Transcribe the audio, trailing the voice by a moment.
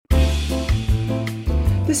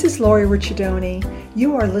This is Lori Ricciardoni.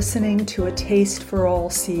 You are listening to A Taste for All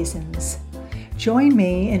Seasons. Join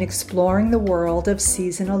me in exploring the world of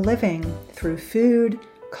seasonal living through food,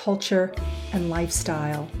 culture, and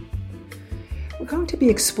lifestyle. We're going to be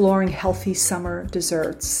exploring healthy summer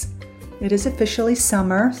desserts. It is officially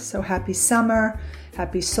summer, so happy summer,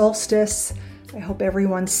 happy solstice. I hope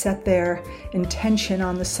everyone set their intention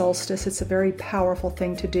on the solstice. It's a very powerful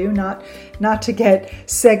thing to do, not to get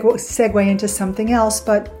segue into something else,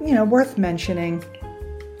 but worth mentioning.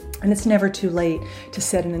 And it's never too late to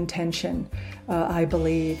set an intention, I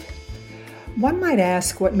believe. One might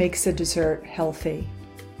ask what makes a dessert healthy.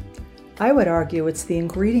 I would argue it's the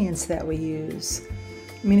ingredients that we use.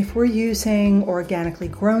 I mean, if we're using organically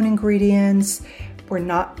grown ingredients, we're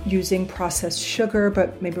not using processed sugar,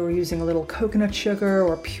 but maybe we're using a little coconut sugar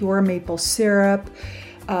or pure maple syrup.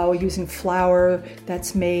 We're using flour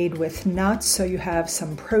that's made with nuts, so you have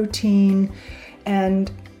some protein. And,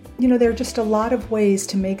 there are just a lot of ways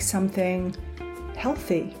to make something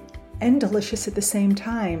healthy and delicious at the same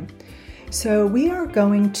time. So we are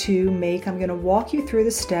going to I'm going to walk you through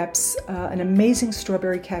the steps, an amazing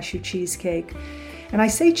strawberry cashew cheesecake. And I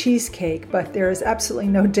say cheesecake, but there is absolutely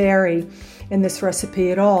no dairy in this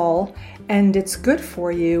recipe at all, and it's good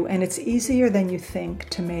for you, and it's easier than you think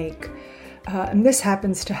to make. And this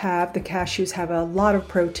happens to the cashews have a lot of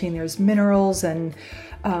protein. There's minerals and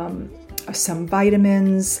some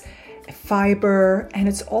vitamins, fiber, and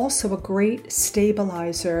it's also a great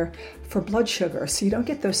stabilizer for blood sugar, so you don't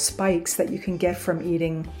get those spikes that you can get from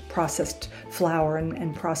eating processed flour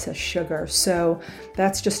and processed sugar. So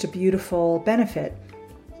that's just a beautiful benefit.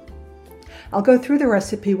 I'll go through the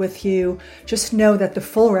recipe with you. Just know that the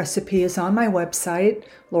full recipe is on my website,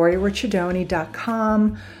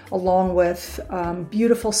 LoriRicciardoni.com, along with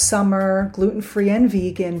beautiful summer gluten-free and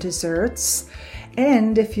vegan desserts.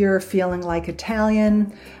 And if you're feeling like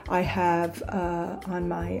Italian, I have on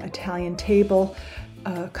my Italian table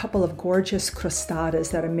a couple of gorgeous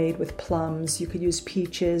crostadas that are made with plums. You could use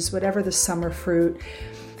peaches, whatever the summer fruit.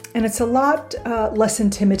 And it's a lot less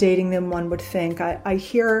intimidating than one would think. I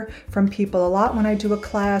hear from people a lot when I do a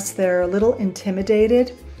class, they're a little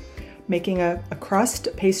intimidated making a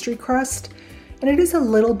pastry crust. And it is a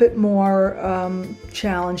little bit more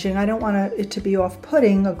challenging. I don't want it to be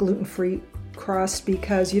off-putting, a gluten-free crust,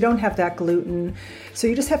 because you don't have that gluten. So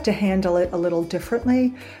you just have to handle it a little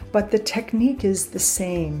differently. But the technique is the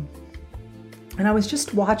same. And I was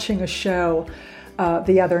just watching a show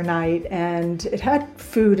the other night, and it had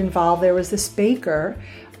food involved. There was this baker.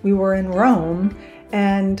 We were in Rome,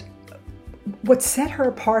 and what set her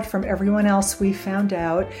apart from everyone else, we found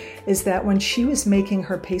out, is that when she was making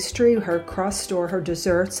her pastry, her crust, or her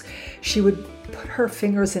desserts, she would put her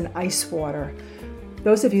fingers in ice water.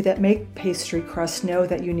 Those of you that make pastry crust know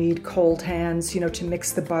that you need cold hands, to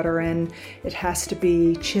mix the butter in. It has to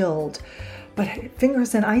be chilled. But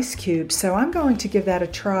fingers in ice cubes, so I'm going to give that a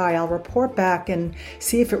try. I'll report back and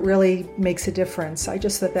see if it really makes a difference. I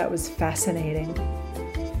just thought that was fascinating.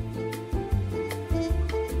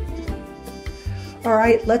 All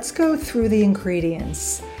right, let's go through the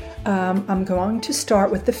ingredients. I'm going to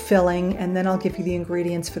start with the filling, and then I'll give you the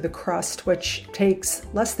ingredients for the crust, which takes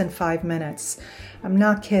less than 5 minutes. I'm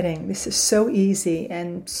not kidding. This is so easy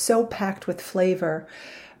and so packed with flavor.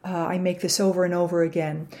 I make this over and over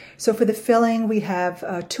again. So for the filling, we have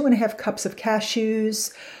 2.5 cups of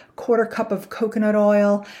cashews, 1/4 cup of coconut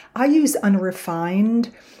oil. I use unrefined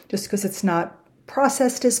just because it's not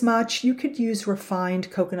processed as much. You could use refined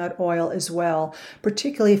coconut oil as well,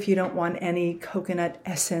 particularly if you don't want any coconut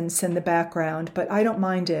essence in the background, but I don't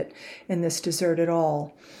mind it in this dessert at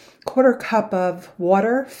all. 1/4 cup of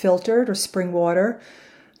water, filtered or spring water,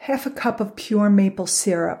 1/2 cup of pure maple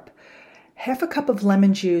syrup, 1/2 cup of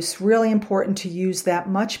lemon juice. Really important to use that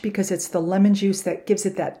much because it's the lemon juice that gives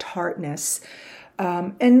it that tartness.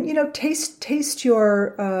 And taste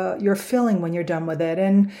your filling when you're done with it,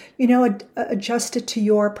 and adjust it to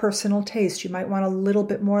your personal taste. You might want a little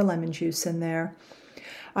bit more lemon juice in there.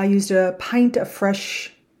 I used a pint of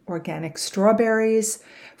fresh organic strawberries.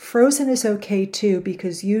 Frozen is okay too,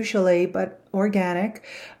 because usually, but organic,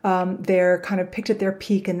 they're kind of picked at their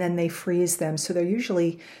peak and then they freeze them. So they're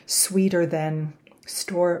usually sweeter than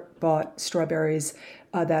store-bought strawberries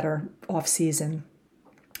that are off-season.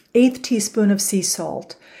 1/8 teaspoon of sea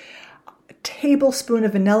salt. A tablespoon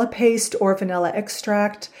of vanilla paste or vanilla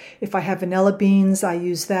extract. If I have vanilla beans, I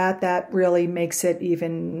use that. That really makes it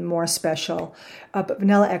even more special. But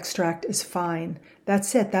vanilla extract is fine.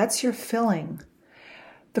 That's it. That's your filling.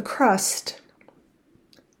 The crust,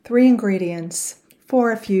 3 ingredients.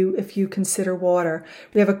 4 if you consider water.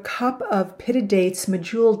 We have a cup of pitted dates,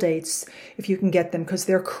 medjool dates, if you can get them, because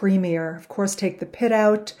they're creamier. Of course, take the pit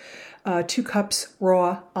out. 2 cups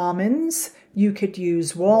raw almonds. You could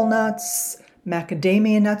use walnuts,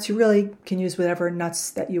 macadamia nuts. You really can use whatever nuts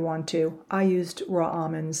that you want to. I used raw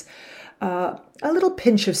almonds. A little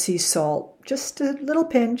pinch of sea salt, just a little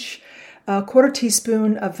pinch. A 1/4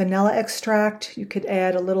 teaspoon of vanilla extract. You could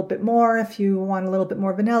add a little bit more if you want a little bit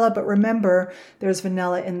more vanilla, but remember there's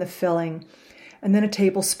vanilla in the filling. And then a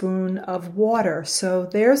tablespoon of water. So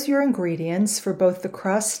there's your ingredients for both the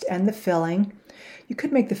crust and the filling. You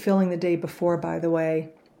could make the filling the day before, by the way,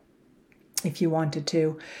 if you wanted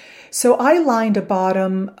to. So I lined a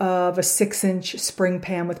bottom of a 6-inch spring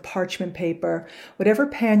pan with parchment paper. Whatever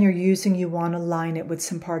pan you're using, you want to line it with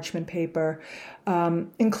some parchment paper,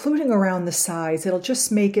 including around the sides. It'll just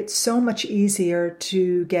make it so much easier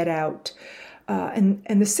to get out. And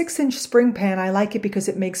the 6-inch spring pan, I like it because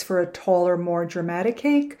it makes for a taller, more dramatic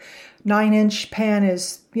cake. 9-inch pan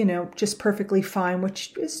is, just perfectly fine,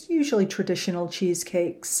 which is usually traditional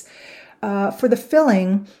cheesecakes. For the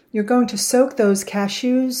filling, you're going to soak those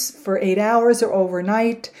cashews for 8 hours or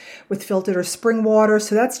overnight with filtered or spring water.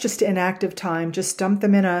 So that's just inactive time. Just dump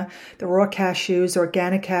them in the raw cashews,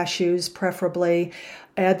 organic cashews preferably.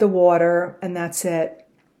 Add the water, and that's it.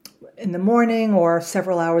 In the morning or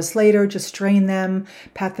several hours later, just drain them,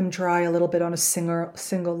 pat them dry a little bit on a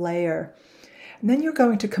single layer. And then you're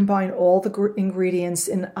going to combine all the ingredients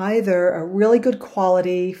in either a really good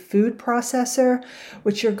quality food processor,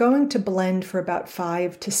 which you're going to blend for about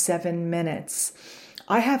 5 to 7 minutes.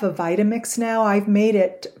 I have a Vitamix now. I've made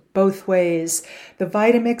it both ways. The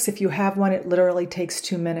Vitamix, if you have one, it literally takes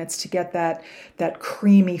 2 minutes to get that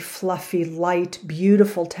creamy, fluffy, light,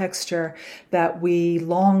 beautiful texture that we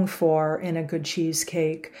long for in a good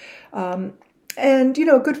cheesecake. And,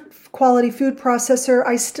 a good quality food processor,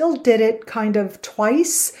 I still did it kind of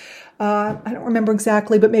twice. I don't remember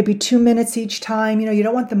exactly, but maybe 2 minutes each time. You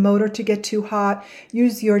don't want the motor to get too hot.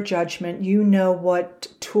 Use your judgment. You know what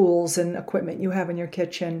tools and equipment you have in your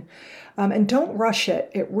kitchen. And don't rush it.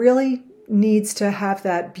 It really needs to have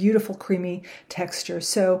that beautiful, creamy texture.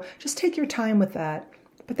 So just take your time with that.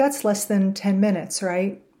 But that's less than 10 minutes,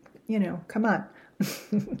 right? Come on.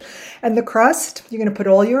 And the crust, you're going to put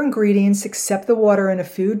all your ingredients except the water in a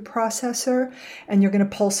food processor, and you're going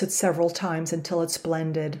to pulse it several times until it's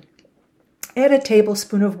blended. Add a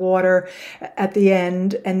tablespoon of water at the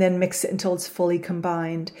end and then mix it until it's fully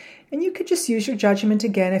combined. And you could just use your judgment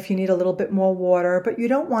again if you need a little bit more water, but you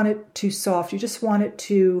don't want it too soft. You just want it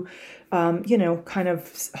to, kind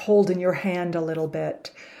of hold in your hand a little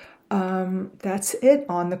bit. That's it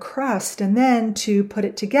on the crust. And then to put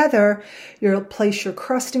it together, you'll place your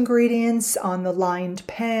crust ingredients on the lined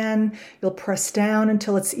pan. You'll press down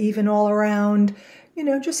until it's even all around.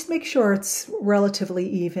 Just make sure it's relatively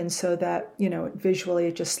even so that, visually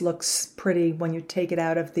it just looks pretty when you take it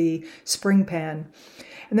out of the spring pan.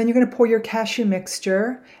 And then you're going to pour your cashew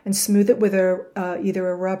mixture and smooth it with either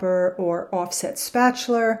a rubber or offset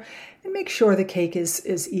spatula. And make sure the cake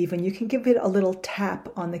is even. You can give it a little tap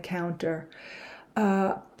on the counter.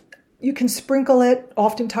 You can sprinkle it.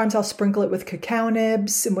 Oftentimes I'll sprinkle it with cacao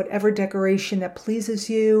nibs and whatever decoration that pleases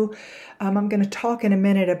you. I'm going to talk in a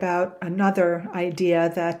minute about another idea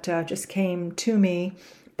that just came to me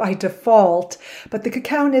by default. But the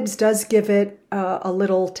cacao nibs does give it a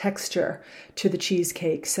little texture to the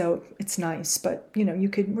cheesecake. So it's nice. But, you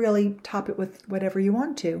could really top it with whatever you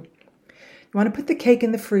want to. You want to put the cake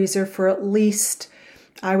in the freezer for at least,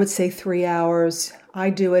 I would say, 3 hours. I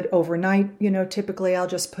do it overnight. Typically I'll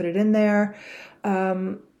just put it in there.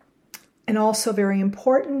 And also very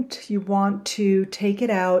important, you want to take it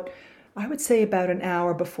out, I would say about an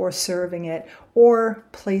hour before serving it, or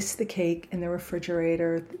place the cake in the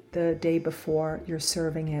refrigerator the day before you're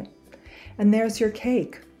serving it. And there's your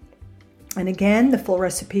cake. And again, the full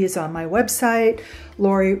recipe is on my website,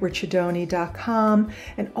 lauriericcardoni.com.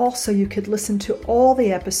 And also you could listen to all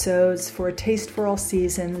the episodes for A Taste for All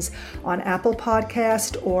Seasons on Apple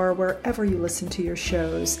Podcast or wherever you listen to your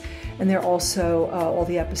shows. And they're also, all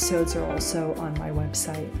the episodes are also on my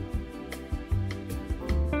website.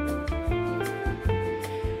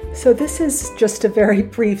 So this is just a very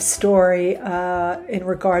brief story in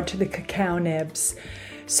regard to the cacao nibs.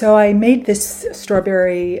 So I made this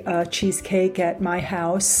strawberry cheesecake at my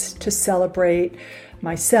house to celebrate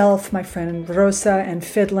myself, my friend Rosa, and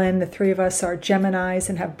Fidlin. The three of us are Geminis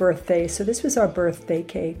and have birthdays. So this was our birthday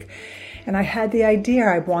cake. And I had the idea,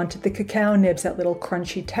 I wanted the cacao nibs, that little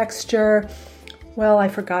crunchy texture. Well, I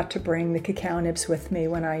forgot to bring the cacao nibs with me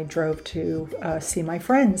when I drove to see my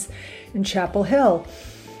friends in Chapel Hill.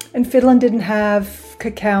 And Fiddlin didn't have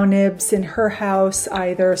cacao nibs in her house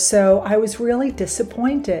either, so I was really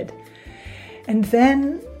disappointed. And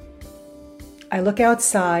then I look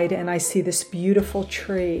outside and I see this beautiful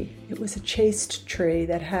tree. It was a chaste tree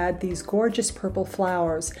that had these gorgeous purple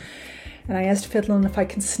flowers. And I asked Fiddlin if I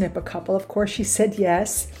can snip a couple. Of course, she said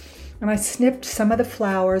yes. And I snipped some of the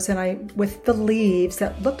flowers with the leaves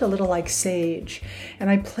that looked a little like sage. And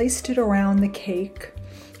I placed it around the cake.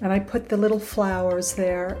 And I put the little flowers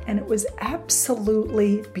there, and it was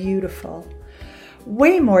absolutely beautiful.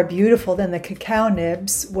 Way more beautiful than the cacao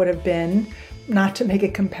nibs would have been, not to make a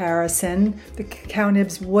comparison. The cacao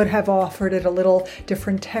nibs would have offered it a little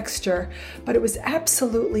different texture, but it was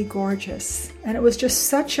absolutely gorgeous. And it was just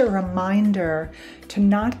such a reminder to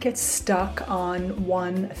not get stuck on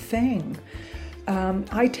one thing.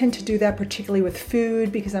 I tend to do that particularly with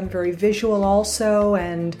food because I'm very visual also,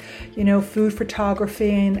 and food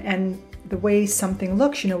photography and the way something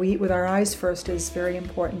looks, we eat with our eyes first, is very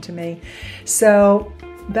important to me. So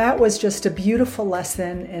that was just a beautiful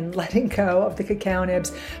lesson in letting go of the cacao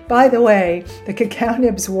nibs. By the way, the cacao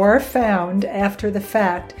nibs were found after the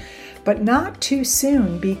fact, but not too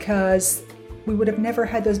soon, because we would have never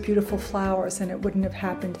had those beautiful flowers and it wouldn't have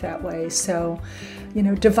happened that way. So,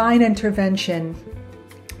 divine intervention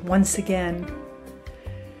once again.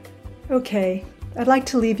 Okay, I'd like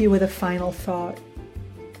to leave you with a final thought.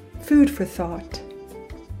 Food for thought.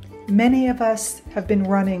 Many of us have been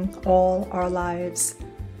running all our lives.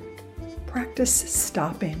 Practice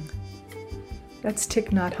stopping. That's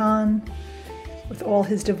Thich Nhat Hanh with all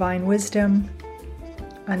his divine wisdom.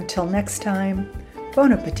 Until next time,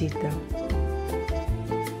 bon appetito.